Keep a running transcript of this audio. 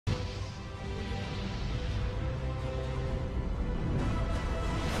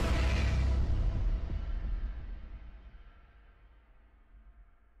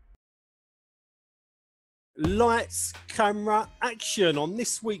Lights, camera, action. On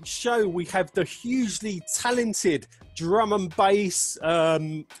this week's show, we have the hugely talented drum and bass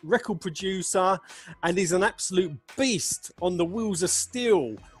record producer, and he's an absolute beast on the wheels of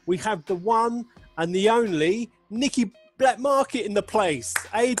steel. We have the one and the only Nicky Blackmarket in the place.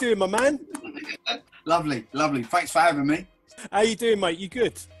 How you doing, my man? Lovely, lovely. Thanks for having me. How you doing, mate? You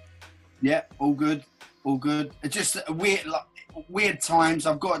good? Yeah, all good, all good. It's just weird times,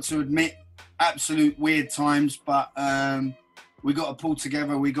 I've got to admit. Absolute weird times, but we got to pull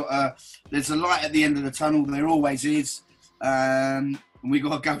together. There's a light at the end of the tunnel. There always is, and we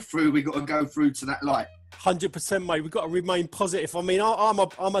got to go through. We got to go through to that light. 100%, mate. We've got to remain positive. I mean, I'm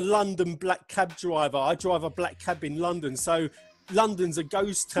a London black cab driver. I drive a black cab in London, so London's a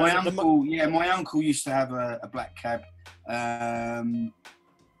ghost town. My uncle used to have a black cab.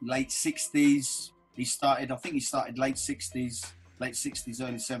 Late 60s. I think he started late 60s, early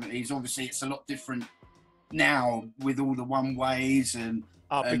 70s. Obviously, it's a lot different now with all the one ways and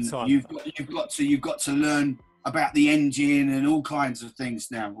big time. You've got to learn about the engine and all kinds of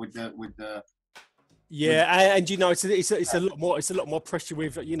things now with the. Yeah, and you know it's a lot more pressure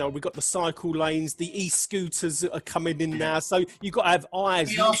with, you know, we've got the cycle lanes, the e-scooters that are coming in now, so you've got to have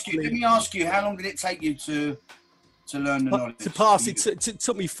eyes. Let me ask you, how long did it take you to learn the knowledge? To pass it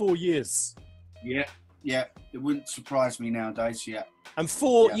took me 4 years. Yeah, it wouldn't surprise me nowadays. Yeah, and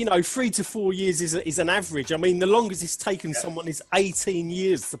 3 to 4 years is an average. I mean, the longest it's taken someone is 18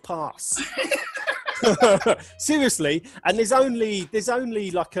 years to pass. Seriously, and there's only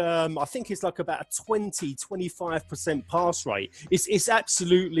like I think it's like about a 25% pass rate. It's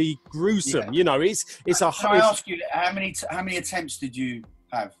absolutely gruesome. Yeah. You know, it's a. Can I ask you how many attempts did you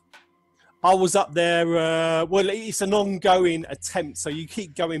have? I was up there. Well, it's an ongoing attempt, so you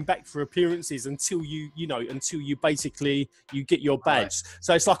keep going back for appearances until you basically get your badge. Right.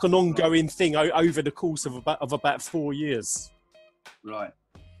 So it's like an ongoing thing over the course of about 4 years. Right.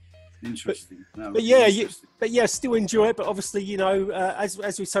 Interesting. But yeah, still enjoy it. But obviously, you know,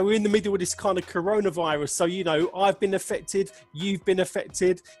 as we say, we're in the middle of this kind of coronavirus. So, you know, I've been affected. You've been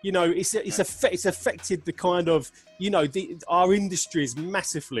affected. You know, it's affected the kind of, you know, our industries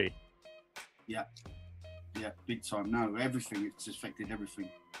massively. Yeah, big time. No, everything. It's affected everything.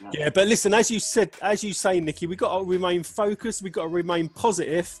 Right. Yeah, but listen, as you say, Nicky, we've got to remain focused. We've got to remain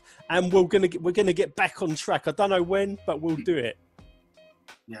positive, and we're gonna get back on track. I don't know when, but we'll do it.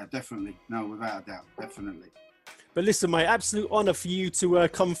 Yeah, definitely. No, without a doubt, definitely. But listen, mate, absolute honour for you to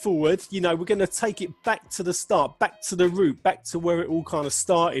come forward. You know, we're going to take it back to the start, back to the root, back to where it all kind of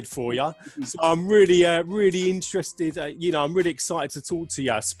started for you. So I'm really, really interested. You know, I'm really excited to talk to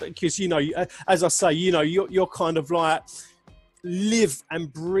you because, you know, as I say, you know, you're kind of like live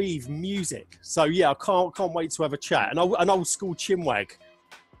and breathe music. So yeah, I can't wait to have a chat. An old school chinwag.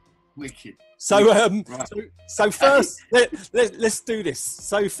 Wicked. So, right. so first, let's do this.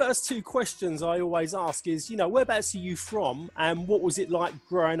 So first two questions I always ask is, you know, whereabouts are you from and what was it like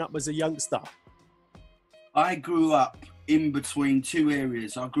growing up as a youngster? I grew up in between two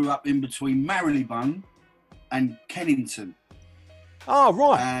areas. I grew up in between Marylebone and Kennington. Oh,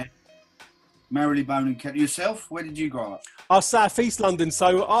 right. Marylebone and Kennington. Yourself, where did you grow up? South East London.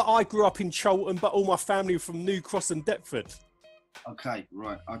 So I grew up in Cholton, but all my family were from New Cross and Deptford. Okay,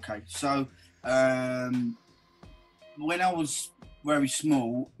 right. Okay. So, when I was very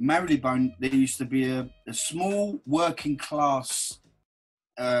small, Marylebone, there used to be a small working class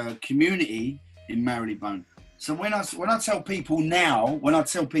community in Marylebone. So when I tell people now, I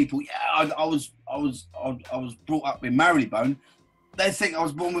was brought up in Marylebone, they think I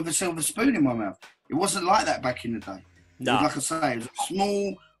was born with a silver spoon in my mouth. It wasn't like that back in the day. No. Like I say, it was a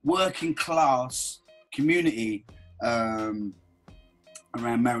small working class community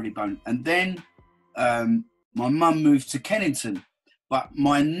around Marylebone. And then my mum moved to Kennington, but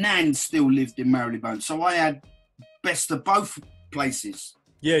my nan still lived in Marylebone. So I had best of both places.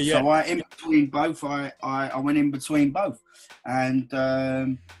 Yeah. So I went in between both. And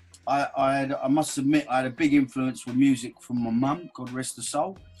I must admit, I had a big influence with music from my mum, God rest her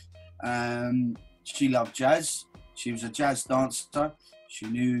soul. She loved jazz. She was a jazz dancer. She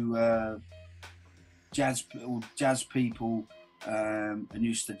knew jazz people and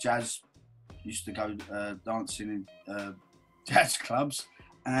used to go dancing in jazz clubs,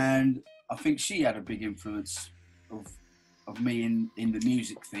 and I think she had a big influence of me in the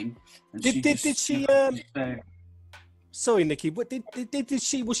music thing. And did she? Sorry, Nicky, but did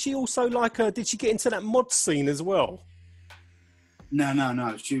she? Was she also like? Did she get into that mod scene as well?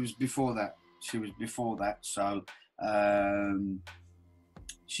 No. She was before that. So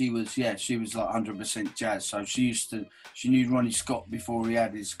she was like 100% jazz. So she knew Ronnie Scott before he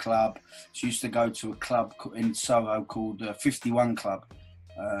had his club. She used to go to a club in Soho called 51 Club.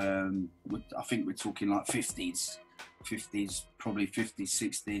 I think we're talking like 50s, probably 50s,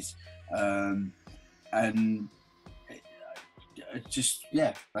 60s. And it just,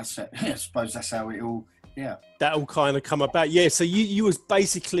 that's it. I suppose that's how it all, that all kind of come about. So you was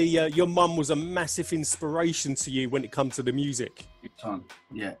basically, your mum was a massive inspiration to you when it comes to the music. Big time.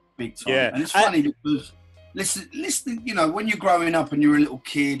 And it's funny because listen, you know, when you're growing up and you're a little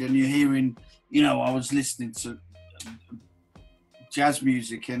kid and you're hearing, you know, I was listening to jazz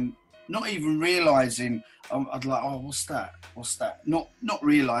music and not even realising, I'd like, oh, what's that? Not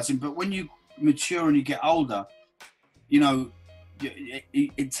realising, but when you mature and you get older, you know,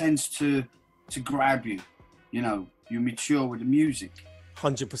 it tends to grab you. You know, you mature with the music.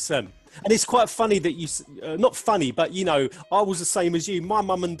 100%. And it's quite funny that you, not funny, but you know, I was the same as you. My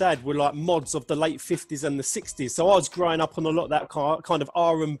mum and dad were like mods of the late 50s and the 60s. So I was growing up on a lot of that kind of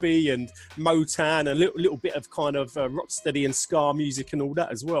R&B and Motown, a little bit of kind of rocksteady and ska music and all that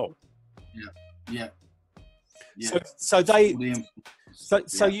as well. Yeah.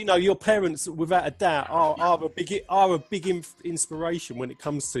 So you know, your parents, without a doubt, are a big inspiration when it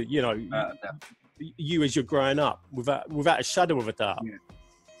comes to, you know, you as you're growing up, without a shadow of a doubt.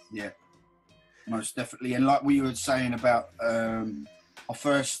 Yeah, most definitely. And like we were saying about, I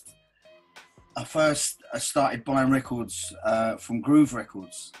started buying records from Groove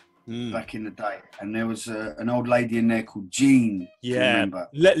Records back in the day, and there was an old lady in there called Jean. Remember?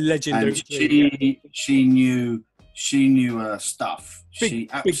 Legendary. And she knew her stuff. She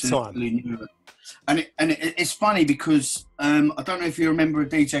absolutely knew it. And it's funny because I don't know if you remember a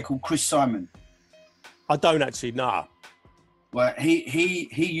DJ called Chris Simon. I don't actually, nah. Well, he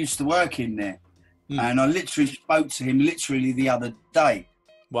used to work in there, and I literally spoke to him the other day.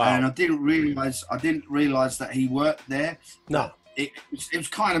 Wow! And I didn't realise that he worked there. No, it was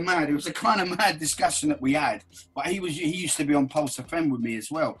kind of mad. It was a kind of mad discussion that we had. But he used to be on Pulse FM with me as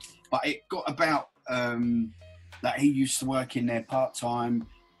well. But it got about that he used to work in there part time,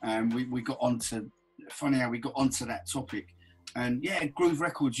 and we got onto. Funny how we got onto that topic. And yeah, Groove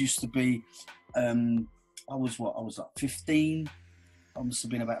Records used to be. I was like 15. I must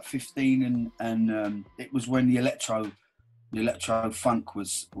have been about 15, and it was when the electro funk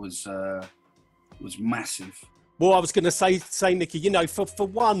was massive. Well, I was going to say, Nicky, you know, for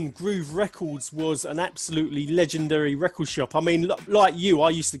one, Groove Records was an absolutely legendary record shop. I mean, like you,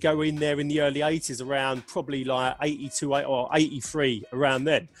 I used to go in there in the early 80s, around probably like 82 or 83, around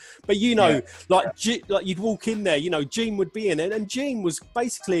then. But, you know, like you'd walk in there, you know, Jean would be in it. And Jean was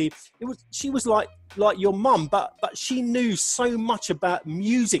basically, she was like your mum, but she knew so much about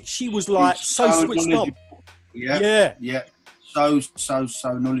music. She was like so switched on. Yeah. So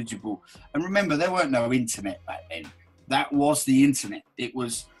knowledgeable. And remember, there weren't no internet back then. That was the internet. It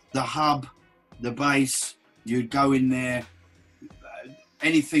was the hub, the base. You'd go in there.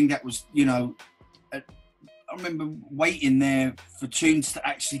 Anything that was, you know, I remember waiting there for tunes to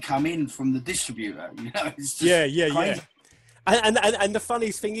actually come in from the distributor. You know, it's just crazy. And the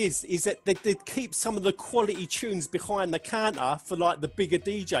funniest thing is that they keep some of the quality tunes behind the counter for like the bigger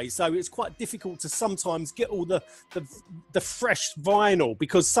DJs. So it's quite difficult to sometimes get all the fresh vinyl,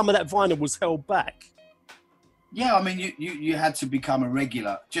 because some of that vinyl was held back. Yeah, I mean, you had to become a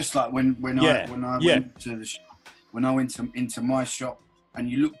regular, just like when I went to the when I went into my shop, and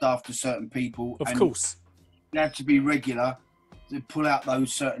you looked after certain people. Of course, you had to be regular to pull out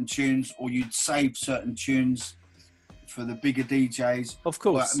those certain tunes, or you'd save certain tunes for the bigger DJs. Of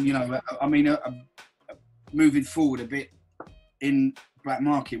course. But, you know, I mean, moving forward a bit in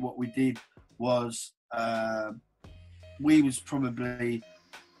Blackmarket, what we did was we was probably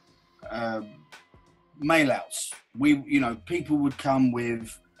mail outs. People would come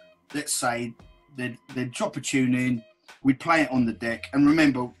with, let's say, they'd drop a tune in, we'd play it on the deck. And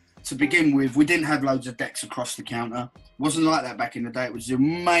remember, to begin with, we didn't have loads of decks across the counter. It wasn't like that back in the day. It was the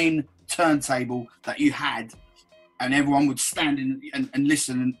main turntable that you had, and everyone would stand in and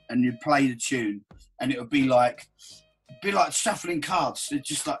listen, and you'd play the tune, and it would be like shuffling cards. It's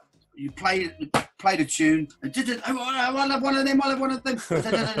just like you play the tune, and I love one of them.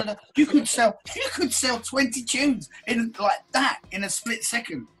 You could sell 20 tunes in like that in a split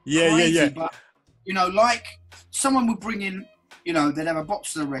second. Yeah. But you know, like someone would bring in, you know, they'd have a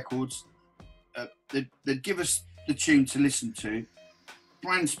box of the records. They'd give us the tune to listen to,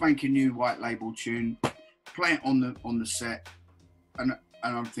 brand spanking new white label tune. Play it on the set, and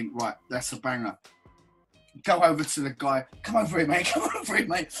I think, right, that's a banger. Go over to the guy. Come over here,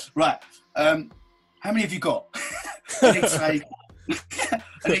 mate. Right. How many have you got? And he'd say,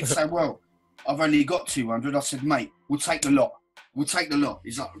 And he'd say, well, I've only got 200. I said, mate, we'll take the lot. We'll take the lot.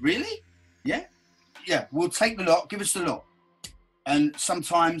 He's like, really? Yeah? Yeah, we'll take the lot. Give us the lot. And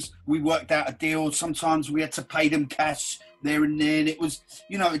sometimes we worked out a deal. Sometimes we had to pay them cash there and then. It was,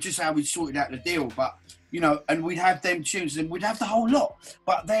 you know, just how we sorted out the deal. But, you know, and we'd have them tunes and we'd have the whole lot.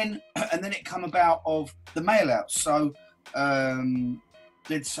 But then, and then it come about of the mail outs. So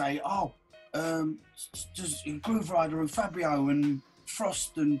they'd say, oh, just Groove Rider and Fabio and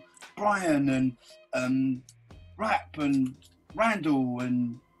Frost and Brian and Rap and Randall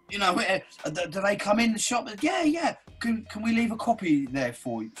and, you know, do they come in the shop? Yeah. Can we leave a copy there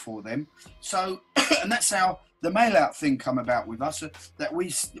for them? So, and that's how the mail out thing come about with us. That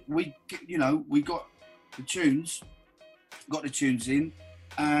we you know, we got the tunes in,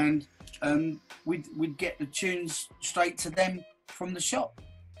 and we'd get the tunes straight to them from the shop.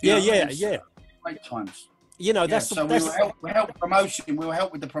 Yeah. Great times. You know, that's so that's, we help promotion. We'll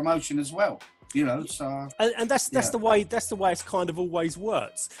help with the promotion as well. You know, so and that's the way it's kind of always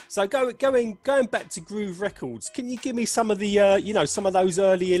worked. So going back to Groove Records, can you give me some of the you know, some of those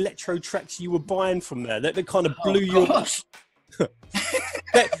early electro tracks you were buying from there that kind of blew your?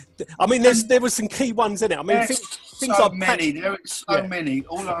 I mean, there was some key ones in it. I mean, things so like many. There were so many.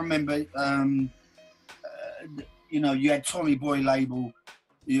 All I remember, you know, you had Tommy Boy label,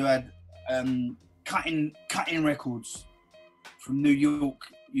 you had cutting records from New York.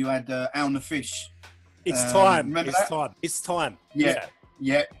 You had Al and the Fish. It's time. Remember it's that? time. It's time. Yeah.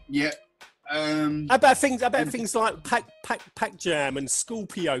 How about things like Pac Jam and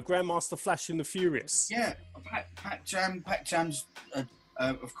Scorpio, Grandmaster Flash and the Furious? Yeah, Pac Jam's,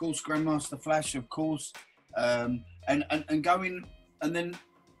 of course, Grandmaster Flash, of course, and going, and then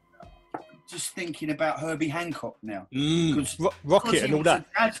just thinking about Herbie Hancock now. Rocket and all that.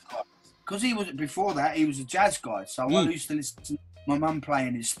 Because he was, before that, he was a jazz guy. So I used to listen to my mum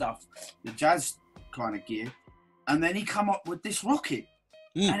playing his stuff, the jazz kind of gear. And then he come up with this Rocket.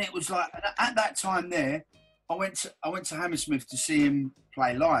 And it was like, at that time there, I went to Hammersmith to see him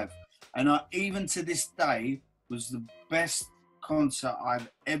play live. And even to this day, was the best concert I've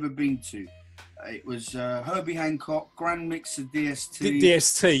ever been to. It was Herbie Hancock, grandmixer DST.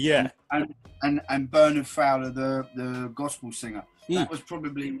 DST, yeah. And Bernard Fowler, the gospel singer. That was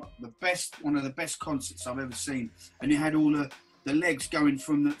probably one of the best concerts I've ever seen. And you had all the legs going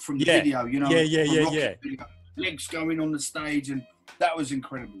from the video, you know. Yeah. Video. Legs going on the stage, and that was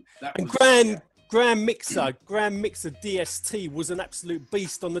incredible. Grandmixer DST was an absolute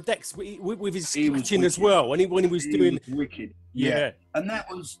beast on the decks with his scratching as well. When he was doing wicked. Yeah. And that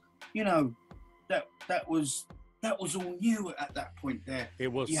was, you know, that was all new at that point there.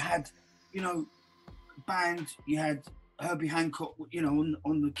 It was. You had, you know, band, you had Herbie Hancock, you know,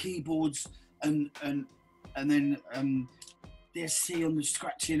 on the keyboards, and then DST on the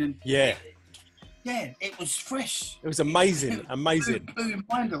scratching, and it was fresh. It was amazing. Blew your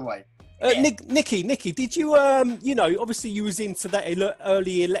mind away. Nicky, did you you know, obviously you was into that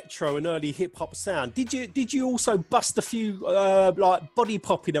early electro and early hip hop sound. Did you also bust a few like body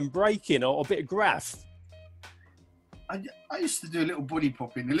popping and breaking or a bit of graph? I used to do a little body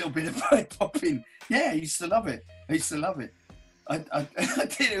popping, a little bit of body popping. Yeah, I used to love it. I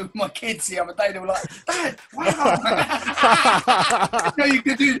did it with my kids the other day. They were like, "Dad, wow! I know you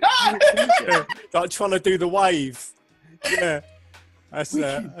could do that." Like trying to do the wave. Yeah.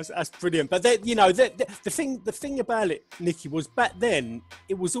 That's brilliant. But then, you know, the thing about it, Nicky, was back then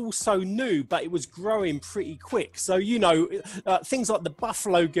it was all so new, but it was growing pretty quick. So, you know, things like the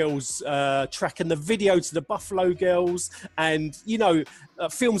Buffalo Girls track and the video to the Buffalo Girls, and, you know,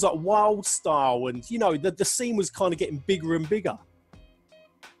 films like Wild Style, and, you know, the scene was kind of getting bigger and bigger.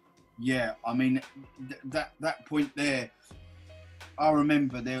 Yeah, I mean, that point there, I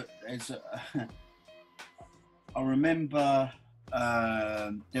remember there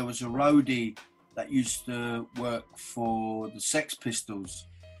was a roadie that used to work for the Sex Pistols,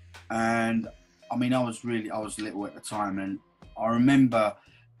 and I mean, I was little at the time, and I remember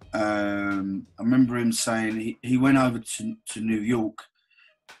him saying he went over to New York,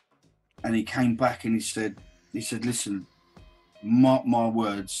 and he came back and he said, listen, mark my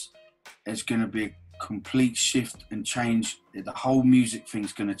words, there's going to be a complete shift and change. The whole music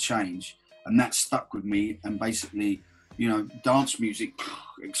thing's going to change, and that stuck with me, and basically, you know, dance music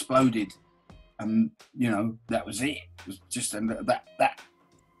exploded, and you know, that was it. It was just that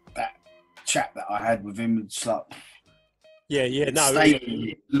chat that I had with him. It's like,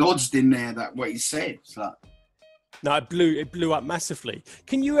 lodged in there. That what he said. It's like, no, it blew up massively.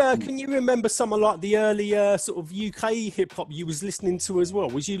 Can you remember some of like the early sort of UK hip hop you was listening to as well?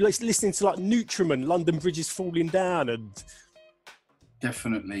 Was you listening to like Nutriment, London Bridge is Falling Down, and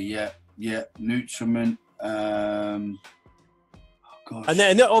definitely, yeah. Nutriment. Oh gosh. And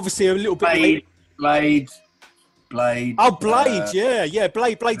then obviously a little bit later. Blade. Oh, Blade, yeah.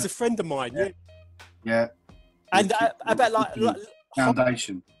 Blade's a friend of mine. Yeah. And about like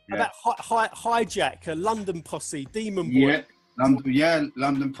Foundation. About hijack, a London Posse, Demon Boy.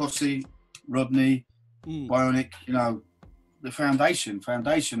 London Posse, Rodney, Bionic. You know, the foundation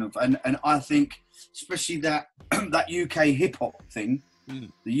of, and I think especially that that UK hip hop thing.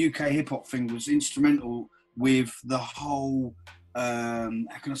 The UK hip hop thing was instrumental with the whole. How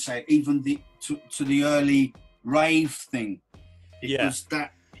can I say? Even to the early rave thing. It was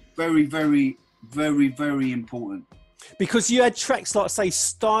that very, very, very, very important. Because you had tracks like, say,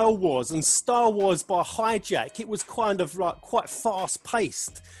 Style Wars by Hijack. It was kind of like quite fast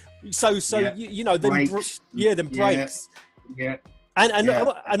paced. So you know, them breaks. Yeah. And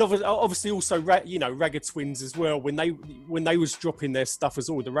obviously also, you know, Ragga Twins as well. When they was dropping their stuff as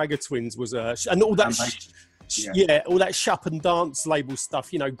all, the Ragga Twins was and all that. All that Shup and Dance label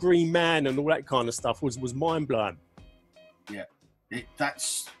stuff, you know, Green Man and all that kind of stuff was mind blowing. Yeah, that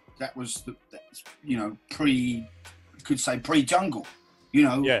was you know, pre-jungle, you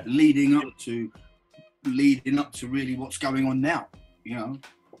know, leading up to really what's going on now, you know,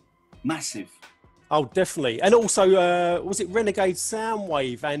 massive. Oh, definitely. And also, was it Renegade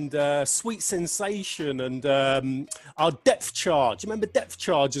Soundwave and Sweet Sensation and our Depth Charge? You remember Depth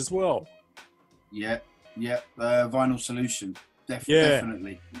Charge as well? Yeah. Vinyl Solution,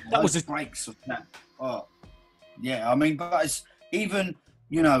 definitely. That was breaks of that. Oh, yeah. I mean, but it's even,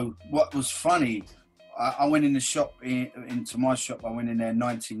 you know, what was funny. I went in the shop into my shop. I went in there in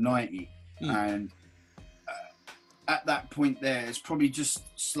 1990, and at that point, there, it's probably just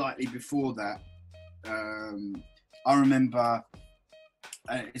slightly before that. I remember.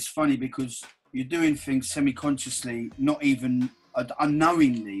 It's funny because you're doing things semi-consciously, not even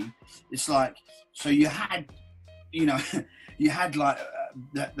unknowingly. It's like. So you had, you know, like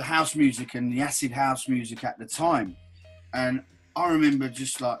the house music and the acid house music at the time. And I remember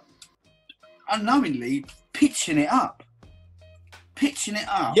just like unknowingly pitching it up.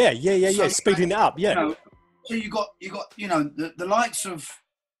 Yeah. So, speeding it up, yeah. You know, so you got, you know, the likes of,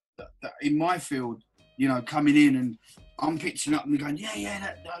 in my field, you know, coming in and I'm pitching up and going,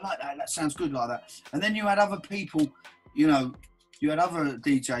 I like that. That sounds good like that. And then you had other people, you know, you had other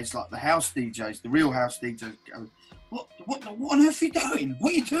DJs like the house DJs, the real house DJs. Go, what on earth are you doing?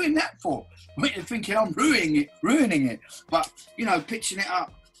 What are you doing that for? You're thinking I'm ruining it. But you know, pitching it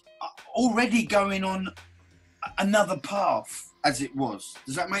up, already going on another path as it was.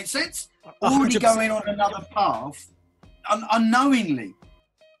 Does that make sense? Already 100%. Going on another path, unknowingly.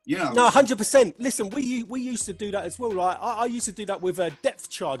 You know. No, 100%. Listen, we used to do that as well. Like I used to do that with Depth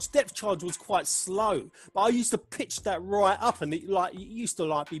Charge. Depth Charge was quite slow, but I used to pitch that right up, and it used to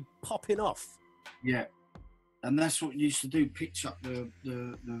like be popping off. Yeah, and that's what you used to do. Pitch up the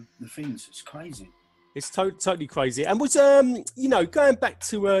things. It's crazy. It's totally crazy. And was you know, going back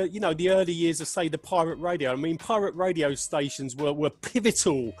to you know, the early years of, say, the pirate radio. I mean, pirate radio stations were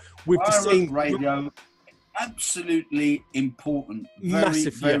pivotal with the scene. Radio. Absolutely important.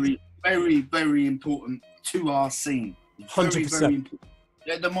 Massive, very, very important to our scene. 100%. Very important.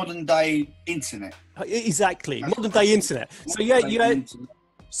 Yeah, the modern day internet. Exactly, modern day internet. So yeah, you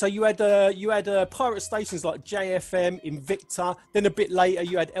had pirate stations like JFM, Invicta. Then a bit later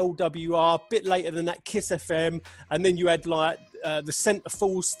you had LWR. A bit later than that, Kiss FM, and then you had like the Centre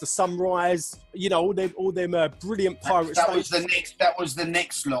Force, the Sunrise. You know, all them brilliant pirate stations. That was the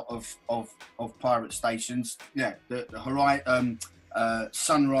next lot of pirate stations. Yeah, the Horizon,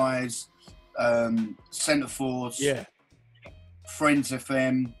 Sunrise, Centre Force. Yeah. Friends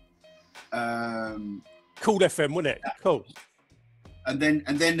FM. Cool FM, wasn't it? Cool. And then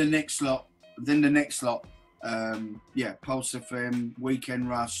the next lot. Pulse FM, Weekend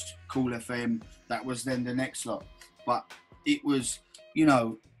Rush, Cool FM. That was then the next lot. But it was, you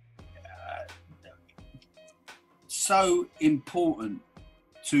know, so important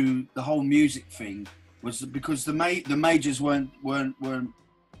to the whole music thing was because the majors weren't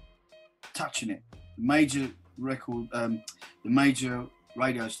touching it. The major record, the major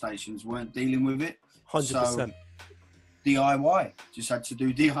radio stations weren't dealing with it. 100%. So DIY, just had to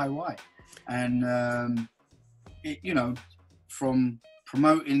do DIY, and you know, from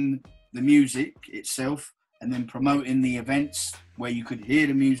promoting the music itself and then promoting the events where you could hear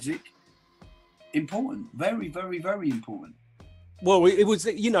the music, important, very, very, very important. Well, it was,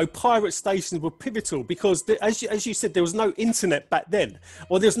 you know, pirate stations were pivotal because, as you said, there was no internet back then,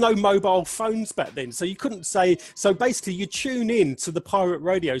 or there's no mobile phones back then. So you couldn't say, so basically you tune in to the pirate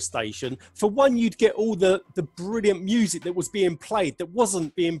radio station. For one, you'd get all the brilliant music that was being played that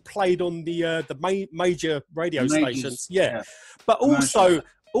wasn't being played on the major radio stations. Yeah. But also,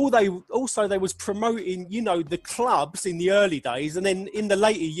 they was promoting, you know, the clubs in the early days, and then in the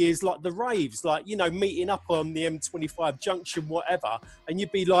later years, like the raves, like, you know, meeting up on the M25 junction, whatever, and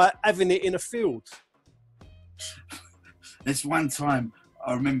you'd be like having it in a field. There's one time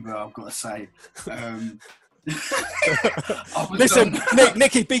I remember, I've got to say, listen,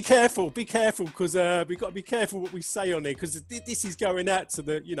 Nicky, be careful, because we've got to be careful what we say on here, because this is going out to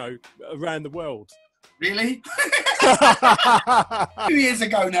the, you know, around the world. Really? 2 years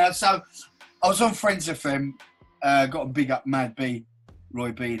ago now. So I was on Friends FM. Got to big up Mad B,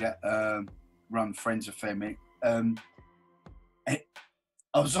 Roy B, that run Friends FM. I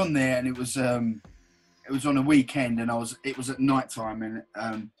was on there, and it was on a weekend, and it was at night time,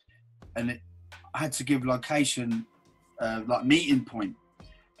 and I had to give location, like meeting point,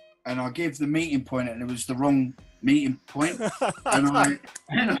 and I gave the meeting point, and it was the wrong meeting point, and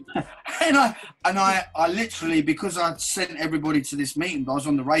I literally, because I'd sent everybody to this meeting, I was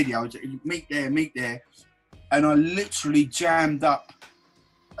on the radio, meet there, and I literally jammed up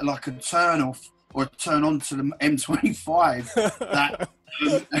like a turn off or a turn on to the M25. That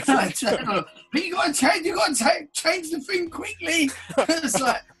and I turned on, but you got to change the thing quickly. It's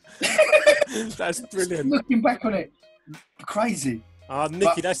like that's brilliant. Looking back on it, crazy.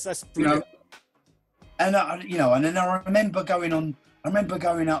 Nicky, that's brilliant. You know, and then I remember going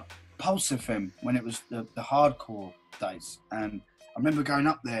up Pulse FM when it was the hardcore days, and I remember going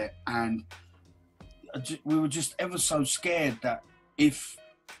up there, and we were just ever so scared that if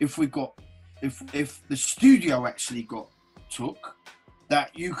the studio actually got took,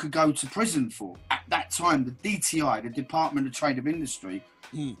 that you could go to prison for. At that time, the DTI, the Department of Trade of Industry,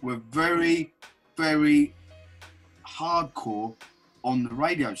 were very, very hardcore on the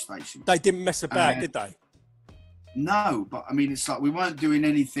radio station. They didn't mess about, did they? No, but I mean, it's like we weren't doing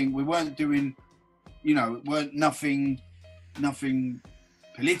anything. We weren't doing, you know, it weren't nothing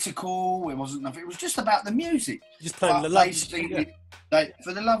political. It wasn't nothing. It was just about the music. Just playing the love.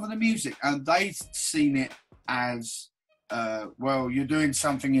 For the love of the music, and they seen it as, well, you're doing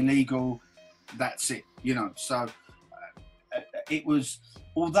something illegal. That's it, you know. So it was,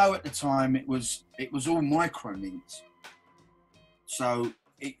 although at the time it was all micro links. So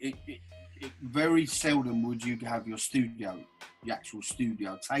it very seldom would you have your actual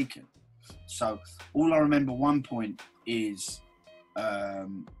studio taken. So all I remember one point is we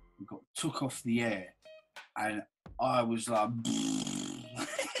got took off the air, and I was like,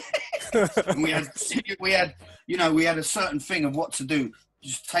 and we had a certain thing of what to do.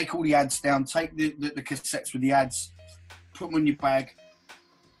 Just take all the ads down, take the cassettes with the ads, put them in your bag,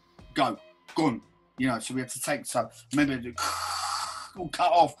 go, gone. You know, so we had to take, so remember the all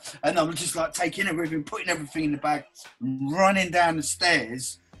cut off, and I was just like taking everything, putting everything in the bag, running down the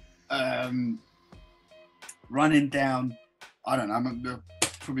stairs, running down, I don't know,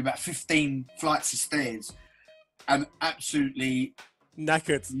 probably about 15 flights of stairs, and absolutely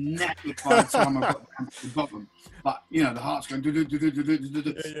knackered by the time I got down to the bottom. But you know, the heart's going do.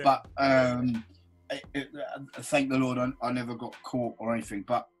 But thank the Lord, I never got caught or anything.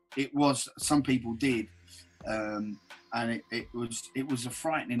 But it was, some people did. And it was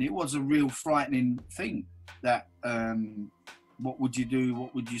a real frightening thing that what would you do,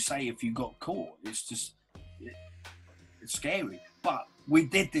 what would you say if you got caught? It's scary, but we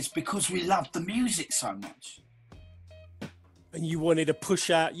did this because we loved the music so much, and you wanted to push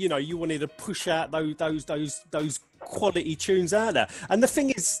out those quality tunes out there. And the thing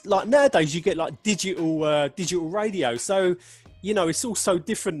is, like nowadays you get like digital radio, so you know it's all so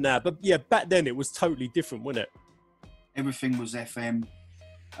different now, but yeah, back then it was totally different, wasn't it? Everything was FM.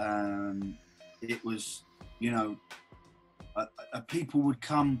 It was, you know, people would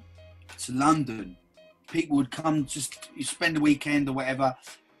come to London. People would come, just spend a weekend or whatever,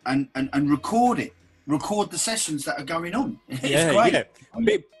 and record the sessions that are going on. It's great. Yeah,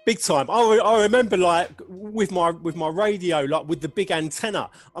 big time. I remember like with my radio, like with the big antenna,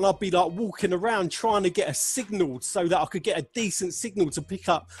 and I'd be like walking around trying to get a signal so that I could get a decent signal to pick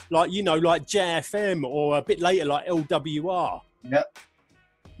up, like, you know, like JFM or a bit later like LWR.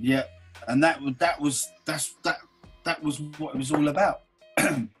 Yep. And that was what it was all about.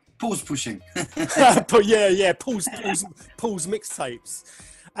 Pause pushing. But yeah, pause mixtapes.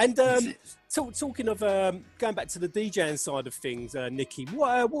 And Talking of going back to the DJing side of things, Nicky,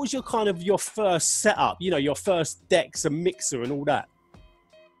 what was your kind of your first setup? You know, your first decks and mixer and all that.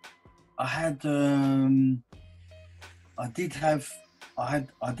 I did have a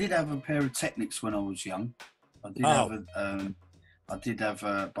pair of Technics when I was young. I did have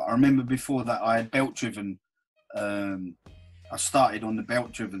but I remember before that I had belt driven. I started on the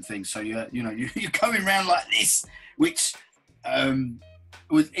belt driven thing, so you're going around like this, which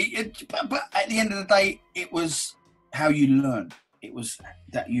but at the end of the day, it was how you learn. It was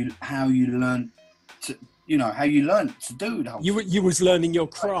how you learn to do the whole thing. You was learning your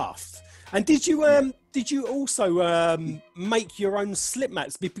craft. And did you also make your own slip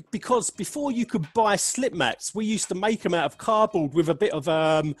mats? Because before you could buy slip mats, we used to make them out of cardboard with a bit of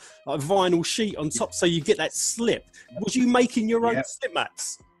a vinyl sheet on top, so you get that slip. Was you making your own slip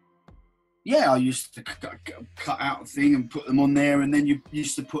mats? Yeah, I used to cut out a thing and put them on there, and then you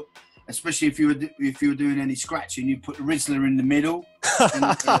used to put, especially if you were doing any scratching, you put the Rizzler in the middle,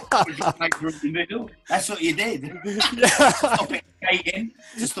 and paper in the middle. That's what you did. Stop it skating.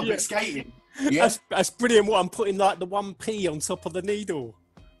 To stop it skating. Yeah, that's brilliant. What I'm putting like the 1p on top of the needle.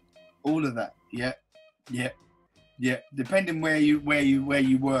 All of that. Yeah. Depending where you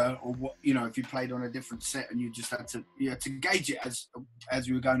were, or what, if you played on a different set, and you just had to gauge it as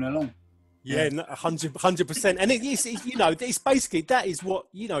you were going along. Yeah, 100%. And it's basically, that is what,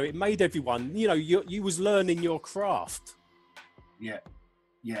 it made everyone, you was learning your craft. Yeah.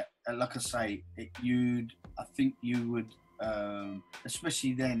 And like I say, I think you would,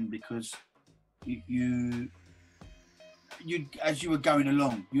 especially then, because you as you were going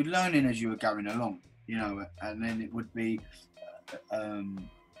along, you're learning as you were going along, and then it would be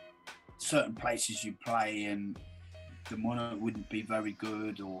certain places you play and the mono wouldn't be very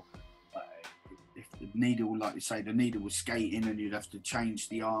good, or if the needle, like you say, the needle was skating and you'd have to change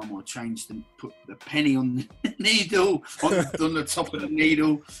the arm or put the penny on the needle on the top of the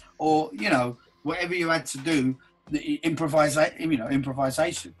needle, or whatever you had to do, the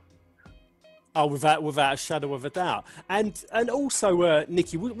improvisation. Oh, without a shadow of a doubt. And also,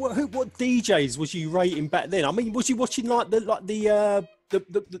 Nicky, what DJs was you rating back then? I mean, was you watching the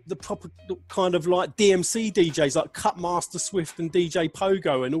proper kind of like DMC DJs like Cutmaster Swift and DJ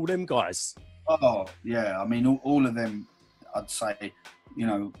Pogo and all them guys? Oh yeah, I mean all of them. I'd say,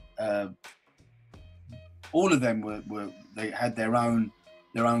 all of them were they had their own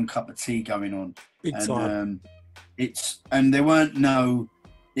cup of tea going on. Big time.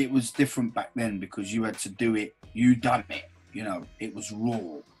 It was different back then because you had to do it. You done it. It was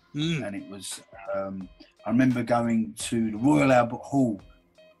raw, and it was. I remember going to the Royal Albert Hall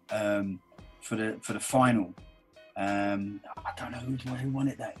for the final. I don't know who won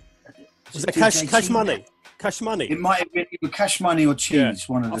it that. Was it Cash Money? Cash Money. It might have been either Cash Money or Cheese. Yeah.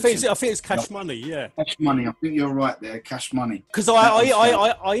 One of the I think it's Cash Money. Yeah. Cash Money. I think you're right there. Cash Money. Because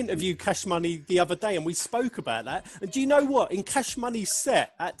I interviewed Cash Money the other day and we spoke about that. And do you know what? In Cash Money's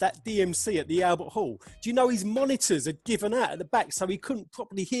set at that DMC at the Albert Hall, do you know his monitors had given out at the back, so he couldn't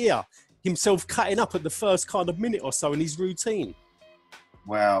properly hear himself cutting up at the first kind of minute or so in his routine?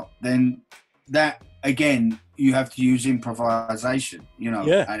 Well, then that again, you have to use improvisation,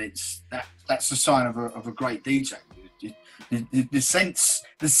 Yeah. And that's a sign of a great DJ. The sense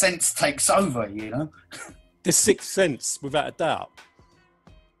takes over, The sixth sense, without a doubt.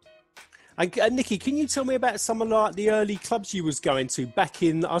 And Nicky, can you tell me about some of like the early clubs you was going to back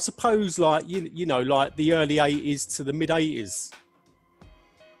in, I suppose, like like the early 80s to the mid 80s?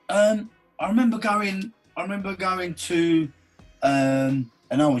 I remember going to,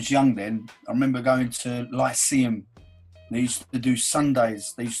 and I was young then. I remember going to Lyceum. They used to do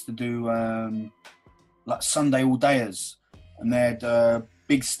Sundays. They used to do like Sunday all dayers, and they had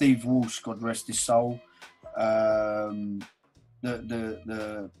Big Steve Walsh, God rest his soul. The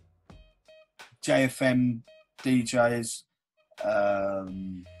JFM DJs.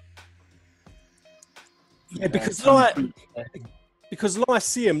 Yeah, because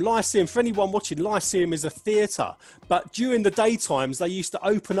Lyceum, for anyone watching, Lyceum is a theatre. But during the daytimes, they used to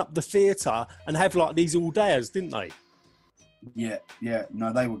open up the theatre and have like these all-dayers, didn't they? Yeah.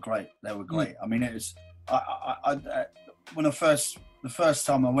 No, they were great. I mean, it was. When the first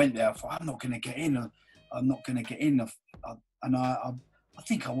time I went there, I thought, I'm not going to get in. And I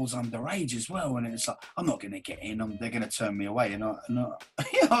think I was underage as well, and it's like, I'm not going to get in. They're going to turn me away, and I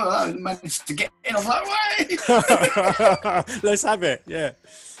managed to get in. I was like, wait, let's have it, yeah.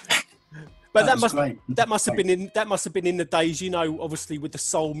 But that must have been in the days, obviously with the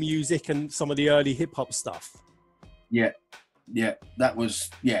soul music and some of the early hip hop stuff. Yeah, that was.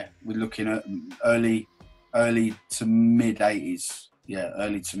 Yeah, we're looking at early to mid 80s.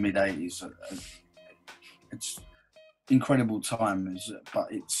 early to mid 80s. It's incredible time, but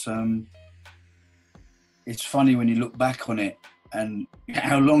it's funny when you look back on it and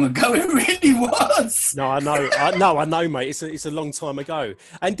how long ago it really was. No, I know, mate. It's a long time ago.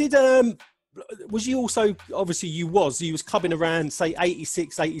 And did was you also, obviously you was clubbing around, say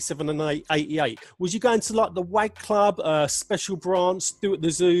 86, 87 and 88. Was you going to like the WAG Club, Special Branch, Do at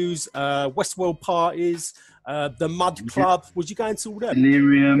the Zoos, Westworld parties, the Mud Club? Was you going to all them?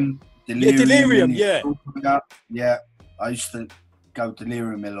 Delirium. Delirium, yeah. Yeah, I used to go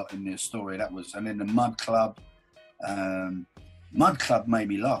Delirium a lot in the Astoria. And then the Mud Club. Mud Club made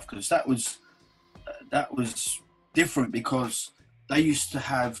me laugh because that was different because they used to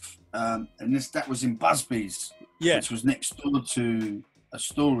have, that was in Busby's, which was next door to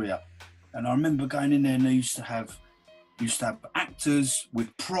Astoria. And I remember going in there and they used to have actors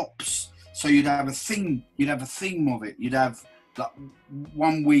with props. So you'd have a theme of it. You'd have like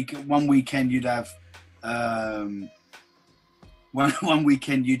one weekend you'd have one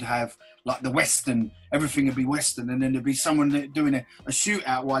weekend you'd have like the Western, everything would be Western, and then there'd be someone doing a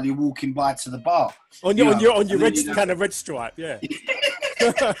shootout while you're walking by to the bar. On your red kind of red stripe, yeah.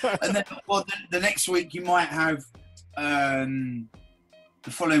 And then the next week you might have the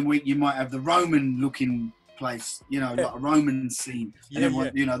following week you might have the Roman looking place, like a Roman scene. And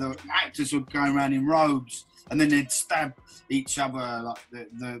everyone, the actors would go around in robes and then they'd stab each other like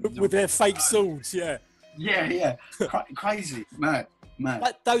with their fake swords, yeah. Yeah. Crazy, mad.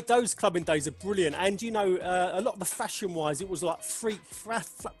 Those clubbing days are brilliant, and a lot of the fashion-wise, it was like freak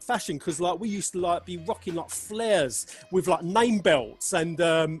fashion because like we used to like be rocking like flares with like name belts, and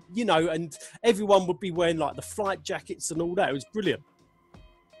and everyone would be wearing like the flight jackets and all that. It was brilliant.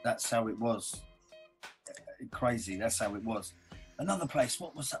 That's how it was. Crazy. That's how it was. Another place.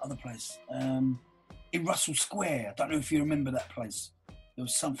 What was that other place? In Russell Square. I don't know if you remember that place. There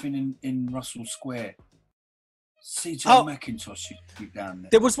was something in Russell Square. CJ McIntosh used to be down there.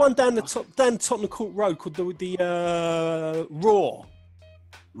 There was one down Tottenham Court Road called the Raw.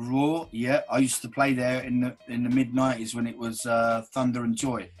 Raw, yeah. I used to play there in the mid-90s when it was Thunder and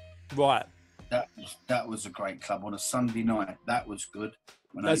Joy. Right. That was a great club on a Sunday night. That was good.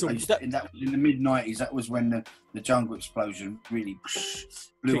 That was in the mid-90s. That was when the Jungle Explosion really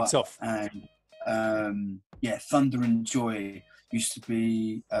blew kicked off. And Thunder and Joy used to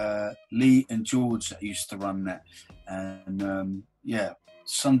be Lee and George that used to run that. And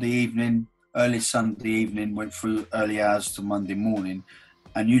early Sunday evening, went through early hours to Monday morning,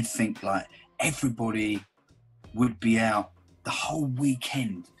 and you'd think like everybody would be out the whole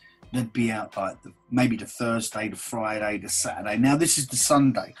weekend. They'd be out like maybe the Thursday, the Friday, the Saturday. Now this is the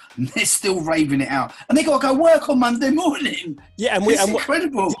Sunday, and they're still raving it out, and they got to go work on Monday morning. Yeah, it's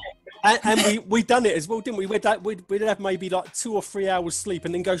incredible. And we done it as well, didn't we? We'd have maybe like 2 or 3 hours sleep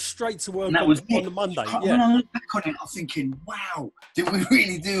and then go straight to work on the Monday. When I look back on it, I'm thinking, wow, did we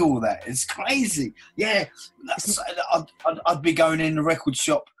really do all that? It's crazy. Yeah, I'd be going in the record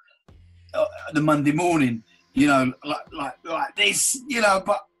shop the Monday morning, like this,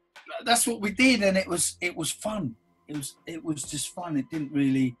 but that's what we did, and it was fun. It was just fun.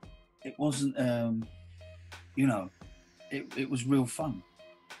 It wasn't, it was real fun.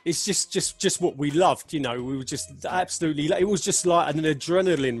 It's just what we loved, we were just absolutely, it was just like an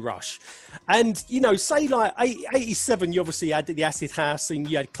adrenaline rush. And, say like 87, you obviously had the acid house and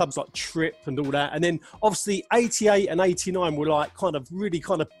you had clubs like Trip and all that. And then obviously 88 and 89 were like really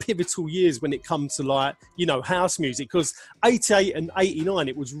pivotal years when it comes to like, house music, because 88 and 89,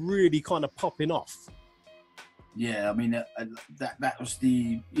 it was really kind of popping off. Yeah, I mean, that was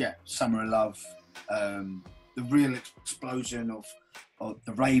the Summer of Love, the real explosion of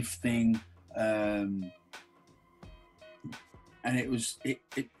the rave thing, and it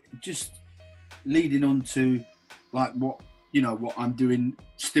just leading on to like what I'm doing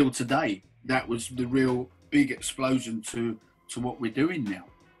still today. That was the real big explosion to what we're doing now.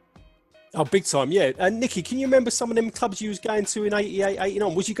 Oh, big time, yeah. And Nicky, can you remember some of them clubs you was going to in 88,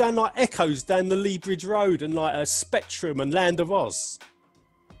 89? Was you going like Echoes down the Lee Bridge Road and like Spectrum and Land of Oz?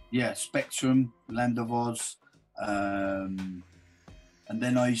 Yeah, Spectrum, Land of Oz. And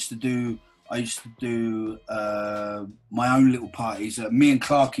then I used to do my own little parties. Me and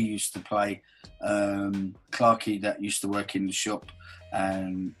Clarky used to play. Clarky that used to work in the shop,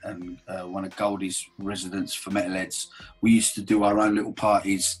 and one of Goldie's residents for Metalheads. We used to do our own little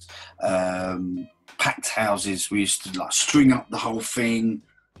parties, packed houses. We used to like string up the whole thing,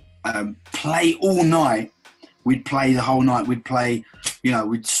 play all night. We'd play the whole night. We'd play,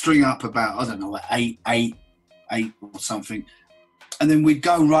 we'd string up about, I don't know, like eight or something. And then we'd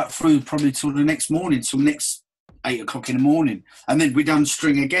go right through probably till the next morning, till next 8 o'clock in the morning, and then we'd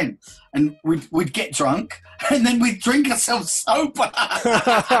unstring again, and we'd get drunk, and then we'd drink ourselves sober.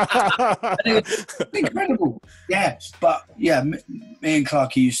 It was incredible. Yeah, but yeah, me and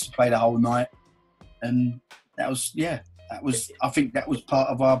Clarky used to play the whole night, and that was I think that was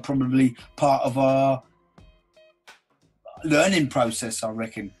probably part of our learning process, I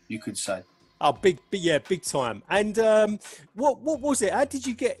reckon you could say. Oh, big time. And what was it? How did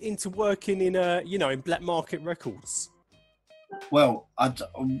you get into working in in Blackmarket Records? Well, I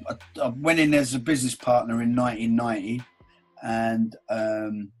went in as a business partner in 1990, and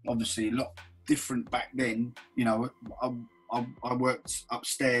obviously a lot different back then. You know, I worked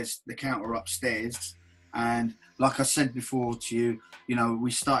upstairs, the counter upstairs, and like I said before to you, you know, we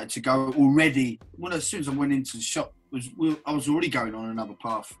started to go already. Well, as soon as I went into the shop, I was already going on another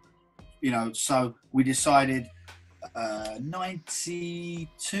path. You know, so we decided 92,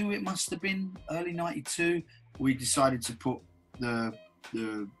 it must have been early 92. We decided to put the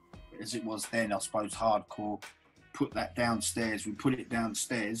as it was then, I suppose, hardcore, put that downstairs. We put it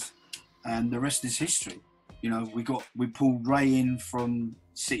downstairs, and the rest is history. You know, we pulled Ray in from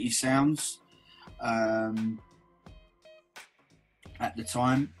City Sounds at the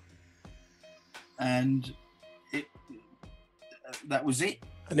time, and that was it.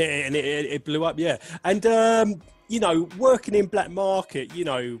 And it blew up, yeah. And you know, working in Blackmarket, you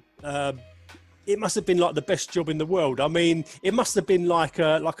know, it must have been like the best job in the world. I mean, it must have been like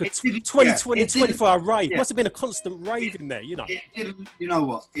a 24-hour rave. Yeah. It must have been a constant rave in there, you know. It didn't, you know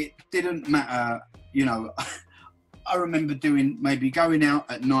what? It didn't matter, you know. I remember going out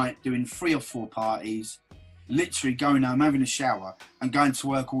at night, doing 3 or 4 parties, literally going home, having a shower, and going to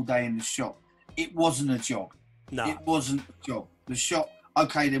work all day in the shop. It wasn't a job. No. It wasn't a job. The shop,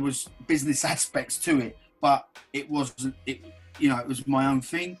 okay, there was business aspects to it, but it wasn't. It was my own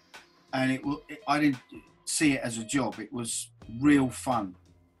thing, and I didn't see it as a job. It was real fun.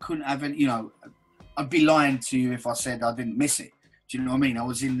 Couldn't have any. You know, I'd be lying to you if I said I didn't miss it. Do you know what I mean? I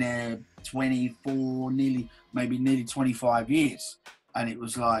was in there 24, nearly 25 years, and it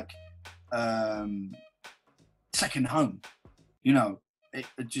was like second home. You know, it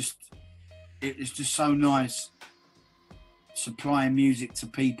was just so nice. Supplying music to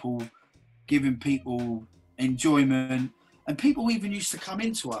people, giving people enjoyment, and people even used to come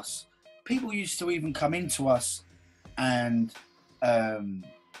into us. People used to even come into us and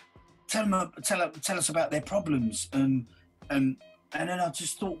tell us about their problems, and then I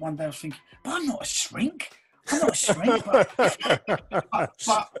just thought one day, I was thinking, but I'm not a shrink.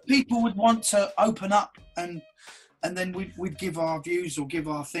 But people would want to open up, and then we'd give our views or give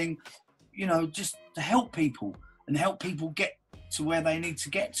our thing, you know, just to help people. And help people get to where they need to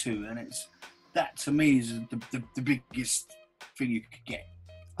get to, and that to me is the biggest thing you could get.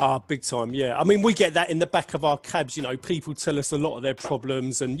 Big time, yeah. I mean, we get that in the back of our cabs. You know, people tell us a lot of their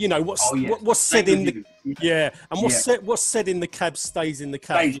problems, and you know what's said in the and what's said in the cab stays in the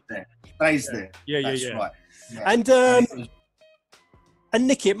cab. Stays there. Yeah. Right. Yeah. And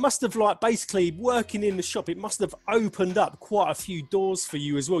Nicky, it must have, like, basically working in the shop, it must have opened up quite a few doors for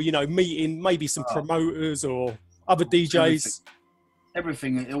you as well. You know, meeting maybe some promoters or other DJs.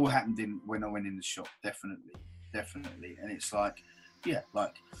 Everything, it all happened when I went in the shop. Definitely. And it's like,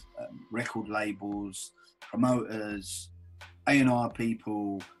 record labels, promoters, A&R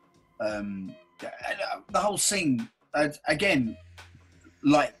people, the whole scene. Again,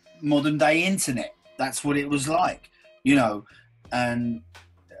 like modern day internet. That's what it was like, you know. And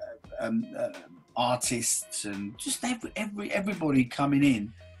artists and just everybody coming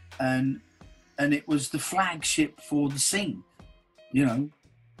in, and it was the flagship for the scene, you know.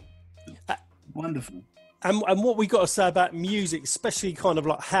 Wonderful. And what we got to say about music, especially kind of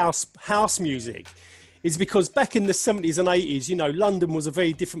like house music, is because back in the 70s and 80s, you know, London was a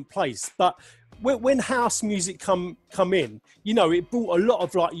very different place. But when house music come in, you know, it brought a lot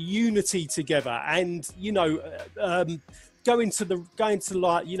of like unity together, and you know. Going to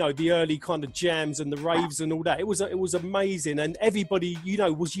like, you know, the early kind of jams and the raves and all that, it was amazing, and everybody, you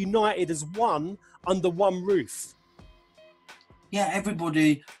know, was united as one under one roof. Yeah,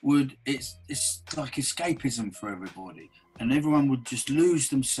 everybody would. It's like escapism for everybody, and everyone would just lose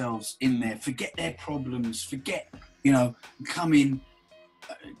themselves in there, forget their problems, you know, come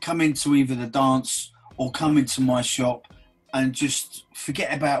into either the dance or come into my shop, and just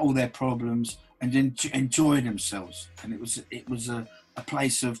forget about all their problems. And then enjoy themselves, and it was a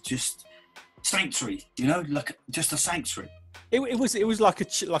place of just sanctuary, you know, like just a sanctuary. It was like a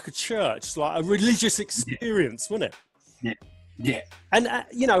church, like a religious experience, wasn't it? Yeah. And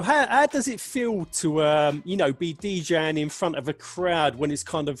you know, how does it feel to you know, be DJing in front of a crowd when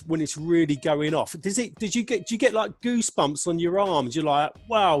it's really going off? Do you get like goosebumps on your arms? You're like,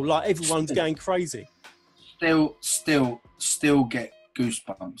 wow, like everyone's going crazy. Still get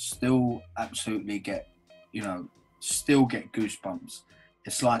goosebumps. Still absolutely get, you know, still get goosebumps.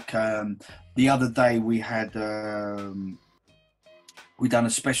 It's like the other day we had we done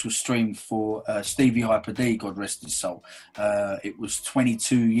a special stream for Stevie Hyper D, God rest his soul. It was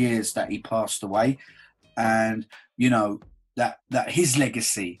 22 years that he passed away, and you know that his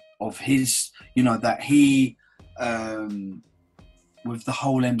legacy of his, you know, that he with the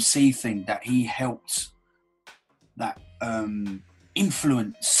whole MC thing, that he helped, that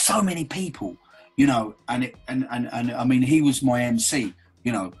influenced so many people, you know, and I mean, he was my MC,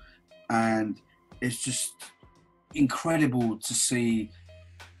 you know, and it's just incredible to see,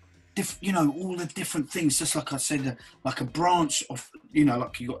 you know, all the different things. Just like I said, like a branch of, you know,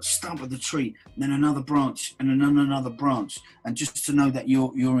 like you got a stump of the tree, and then another branch, and then another branch, and just to know that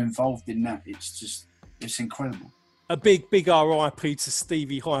you're involved in that, it's incredible. A big RIP to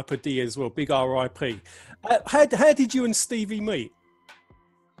Stevie Hyper D as well. Big RIP. How did you and Stevie meet?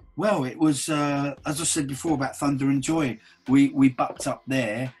 Well, it was as I said before about Thunder and Joy. We bucked up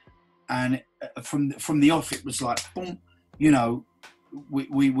there, and from the off, it was like boom, you know,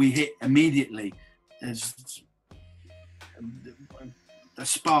 we hit immediately. There's a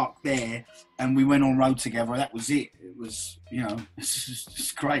spark there, and we went on road together. That was it. It was, you know, it's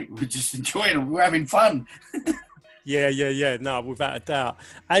just great. We're just enjoying it. We're having fun. Yeah. No, without a doubt.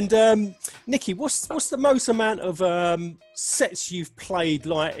 And Nicky, what's the most amount of sets you've played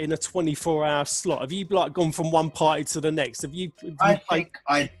like in a 24-hour slot? Have you like gone from one party to the next? Have you I think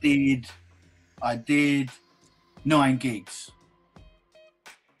I did 9 gigs.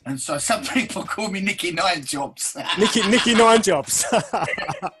 And so some people call me Nicky 9 Jobs. Nicky 9 Jobs.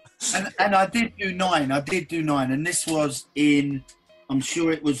 and I did do 9. And this was in, I'm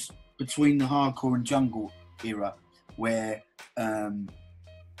sure it was between the hardcore and jungle era, where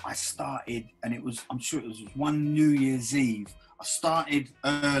I started, and it was, I'm sure it was one New Year's Eve. I started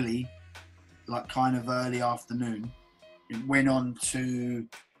early, like kind of early afternoon. It went on to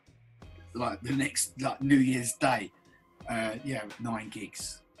like the next, like New Year's Day. 9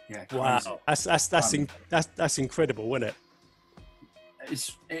 gigs. Yeah. Wow, that's incredible, wasn't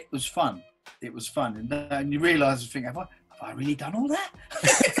it? It was fun. It was fun, and you realise, you think, have I really done all that?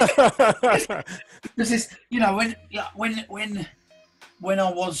 Because it's, you know, when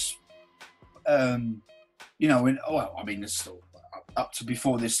I was, you know, I mean, it's up to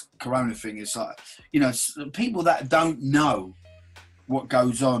before this Corona thing, it's like, you know, people that don't know what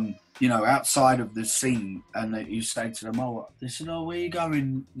goes on, you know, outside of the scene, and that you say to them, they said, where are you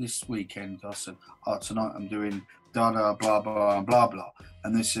going this weekend? I said, tonight I'm doing blah blah blah,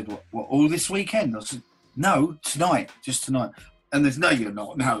 and they said, what all this weekend? I said, no, tonight, just tonight. And there's, no, you're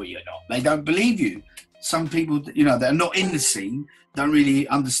not. They don't believe you. Some people, you know, that are not in the scene don't really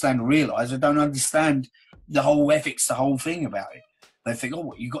understand or realise, or don't understand the whole ethics, the whole thing about it. They think,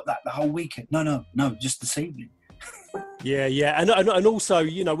 what, you got that the whole weekend? No, just this evening. Yeah, and also,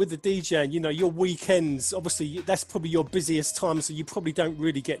 you know, with the DJing, you know, your weekends, obviously, that's probably your busiest time, so you probably don't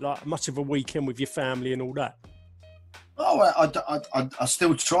really get like much of a weekend with your family and all that. I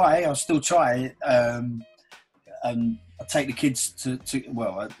still try. I take the kids to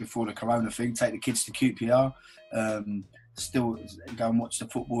before the Corona thing, take the kids to QPR. Still go and watch the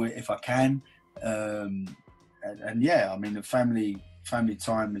football if I can. And yeah, I mean, the family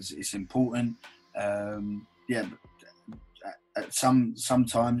time is important. But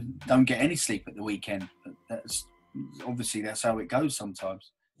sometimes don't get any sleep at the weekend. But that's how it goes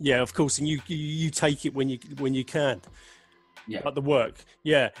sometimes. Yeah, of course, and you take it when you can. Yeah, like the work.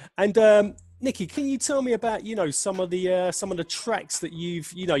 Yeah, and Nicky, can you tell me about, you know, some of the tracks that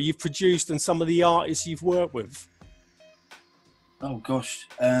you've produced and some of the artists you've worked with? Oh gosh,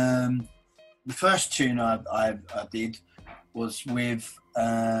 the first tune I did was with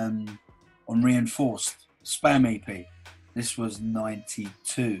on Reinforced Spam EP. This was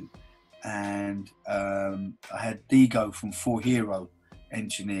 92, and I had Digo from For Hero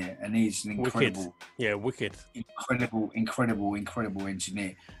engineer, and he's an incredible, wicked, incredible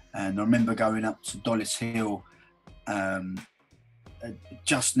engineer. And I remember going up to Dollis Hill,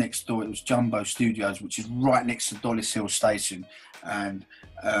 just next door. It was Jumbo Studios, which is right next to Dollis Hill Station. And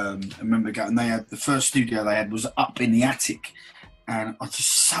I remember going. They had the first studio they had was up in the attic, and I was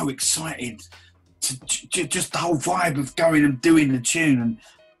just so excited to just the whole vibe of going and doing the tune.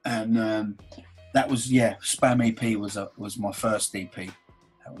 And that was Spam EP was my first EP.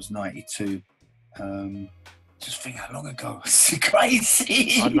 That was 92. Just think how long ago. It's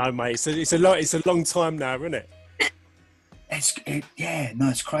crazy. I know, mate. It's a long time now, isn't it?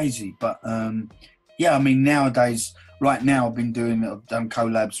 It's crazy. But yeah, I mean, nowadays, right now, I've done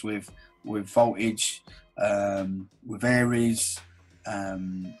collabs with Voltage, with Aries,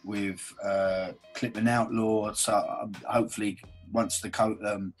 with Clip Outlaw. So hopefully, once the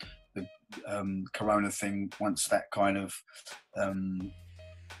Corona thing, once that kind of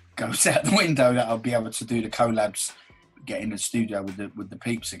goes out the window, that I'll be able to do the collabs, get in the studio with the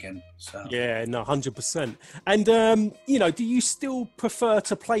peeps again. So yeah, no, 100%. And you know, do you still prefer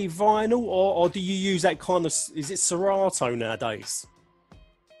to play vinyl, or do you use that kind of? Is it Serato nowadays?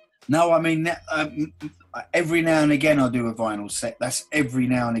 no, I mean, every now and again I do a vinyl set. That's every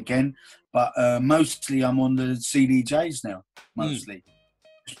now and again, but mostly I'm on the CDJs now. Mostly,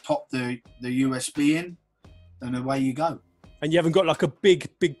 just pop the USB in, and away you go. And you haven't got like a big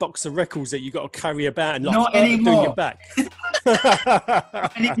box of records that you got to carry about and like Not anymore. doing your back.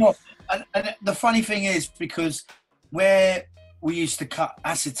 Not anymore. And the funny thing is, because where we used to cut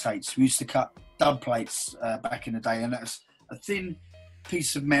acetates, we used to cut dub plates back in the day, and that's a thin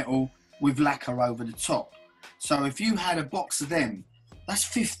piece of metal with lacquer over the top. So if you had a box of them, that's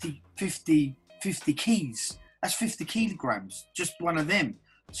 50 keys. That's 50 kilograms, just one of them.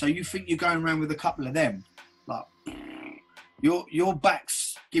 So you think you're going around with a couple of them, like your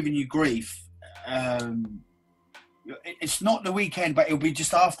back's giving you grief. It's not the weekend, but it'll be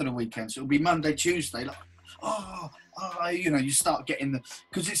just after the weekend. So it'll be Monday, Tuesday. Like, you know, you start getting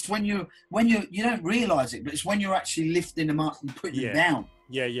because it's when you don't realise it, but it's when you're actually lifting them up and putting them down.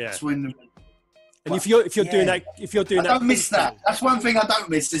 Yeah. That's when. And if you're doing that, I don't miss that. That's one thing I don't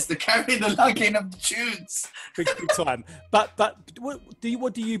miss, is the carrying and lugging of the tunes. Big time. But what do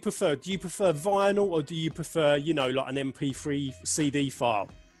you prefer? Do you prefer vinyl, or do you prefer, you know, like an MP3 CD file?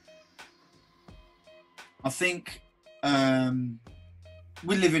 I think we're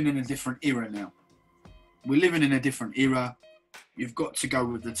living in a different era now. We're living in a different era. You've got to go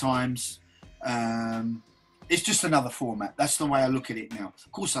with the times. It's just another format. That's the way I look at it now.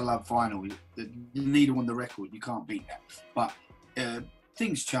 Of course, I love vinyl. The needle on the record, you can't beat that. But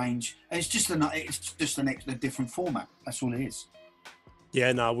things change. And it's just a different format. That's all it is.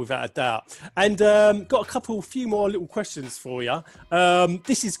 Yeah, no, without a doubt. And got a few more little questions for you.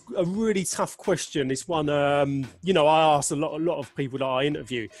 This is a really tough question. It's one, you know, I ask a lot of people that I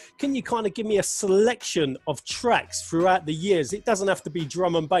interview. Can you kind of give me a selection of tracks throughout the years? It doesn't have to be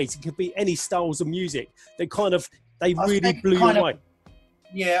drum and bass. It could be any styles of music that they really blew you away.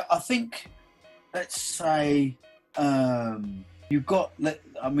 Yeah, I think, let's say, you've got,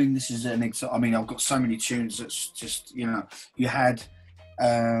 I mean, this is an example. I mean, I've got so many tunes that's just, you know, you had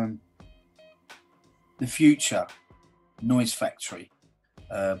The Future, Noise Factory,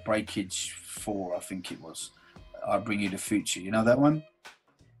 Breakage 4, I think it was. I Bring You the Future. You know that one?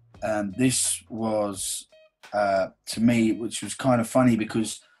 This was, to me, which was kind of funny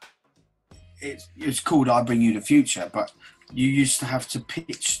because it's called I Bring You the Future, but you used to have to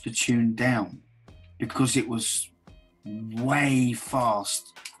pitch the tune down because it was way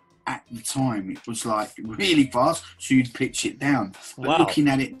fast at the time. It was like really fast, so you'd pitch it down. But wow. looking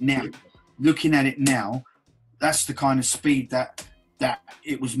at it now, that's the kind of speed that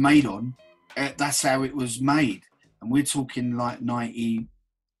it was made on. That's how it was made, and we're talking like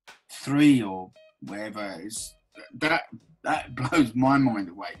 93 or wherever it is. That blows my mind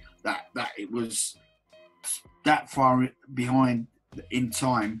away. That it was that far behind in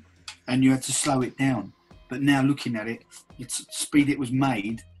time, and you had to slow it down. But now looking at it, it's speed it was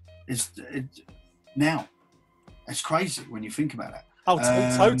made. Now it's crazy when you think about it. Oh,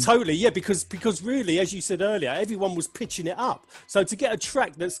 totally, yeah. Because really, as you said earlier, everyone was pitching it up. So to get a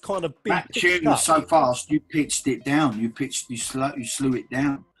track that's kind of been that tune was so fast, you pitched it down. You slew it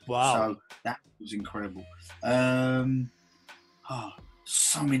down. Wow. So that was incredible.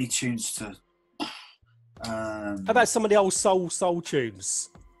 So many tunes to. How about some of the old soul tunes?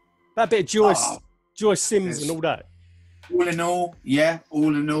 About a bit of Joyce Sims and all that. All in all,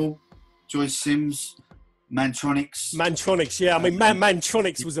 Joyce Sims, Mantronics, yeah. I mean,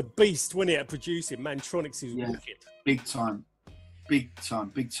 Mantronics was a beast, wasn't it, at producing? Mantronics is wicked. Big time.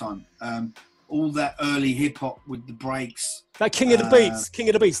 All that early hip hop with the breaks. That King of the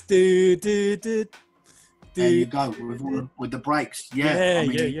Beats. Do. There you go with the breaks. Yeah.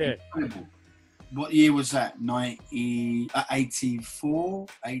 Incredible. What year was that? 84?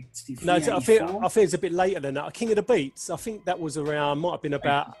 83, no, 84? I think it's a bit later than that. King of the Beats, I think that was around, might have been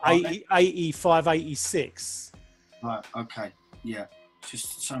about 85, 86. Right, okay. Yeah.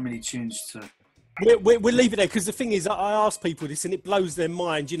 Just so many tunes to We'll leave it there, because the thing is, I ask people this and it blows their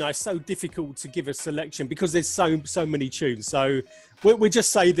mind. You know, it's so difficult to give a selection because there's so many tunes. So we'll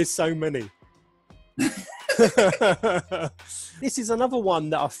just say there's so many. This is another one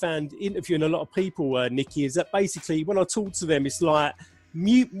that I found interviewing a lot of people, Nicky, is that basically when I talk to them, it's like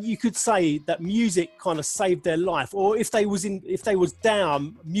you could say that music kind of saved their life, or if they was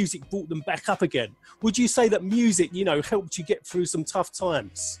down, music brought them back up again. Would you say that music, you know, helped you get through some tough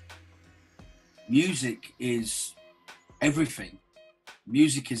times? Music is everything.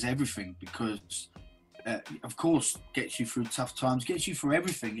 Music is everything because, of course, gets you through tough times, gets you through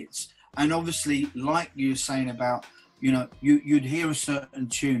everything. And obviously, like you were saying about, you know, you'd hear a certain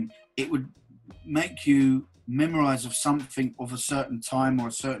tune, it would make you memorize of something of a certain time or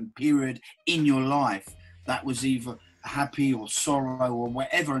a certain period in your life that was either happy or sorrow or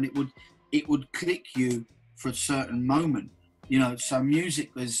whatever, and it would click you for a certain moment, you know. So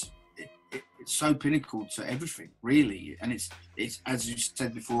music is it's so pinnacle to everything, really, and it's as you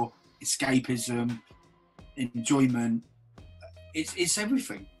said before, escapism, enjoyment. It's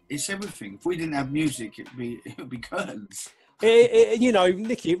everything. It's everything. If we didn't have music, it would be curtains. You know,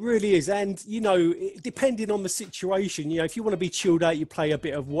 Nicky, it really is. And, you know, depending on the situation, you know, if you want to be chilled out, you play a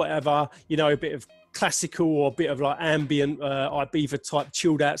bit of whatever, you know, a bit of classical or a bit of like ambient Ibiza type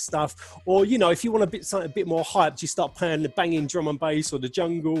chilled out stuff. Or, you know, if you want something a bit more hyped, you start playing the banging drum and bass or the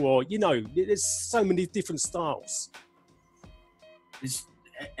jungle, or, you know, there's so many different styles. It's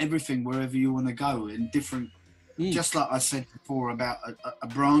everything wherever you want to go in different. Just like I said before about a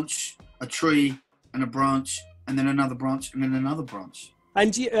branch, a tree, and a branch, and then another branch, and then another branch.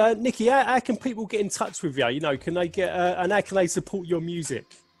 And Nicky, how can people get in touch with you? You know, can they get and how can they support your music?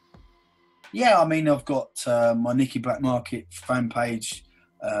 Yeah, I mean, I've got my Nicky Blackmarket fan page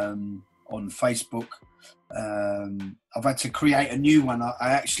on Facebook. I've had to create a new one. I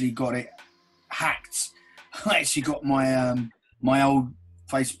actually got it hacked. I actually got my my old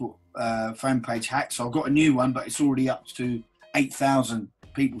Facebook fan page hacked, so I've got a new one, but it's already up to 8,000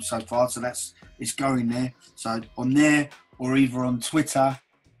 people so far, so it's going there. So on there, or either on Twitter,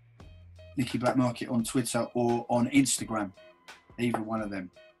 Nicky Blackmarket on Twitter, or on Instagram, either one of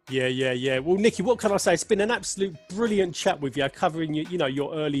them. Yeah. Well, Nicky, what can I say? It's been an absolute brilliant chat with you, covering you know,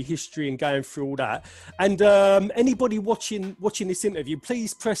 your early history and going through all that. And anybody watching this interview,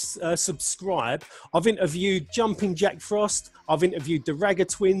 please press subscribe. I've interviewed Jumping Jack Frost. I've interviewed the Ragga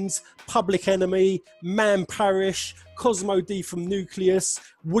Twins, Public Enemy, Man Parrish, Cosmo D from Nucleus,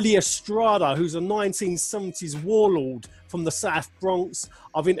 Willie Estrada, who's a 1970s warlord from the South Bronx.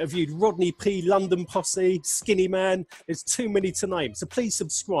 I've interviewed Rodney P, London Posse, Skinny Man. There's too many to name. So please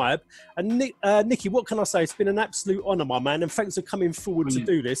subscribe. And Nicky, what can I say? It's been an absolute honour, my man. And thanks for coming forward to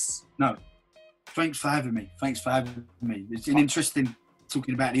do this. No, thanks for having me. It's an interesting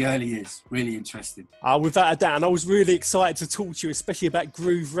talking about the early years. Really interesting. Without a doubt. And I was really excited to talk to you, especially about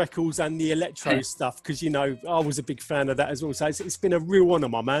Groove Records and the electro stuff, because, you know, I was a big fan of that as well. So it's been a real honour,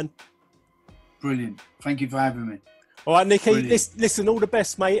 my man. Brilliant. Thank you for having me. All right, Nicky, listen, all the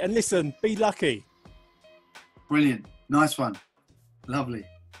best, mate. And listen, be lucky. Brilliant. Nice one. Lovely.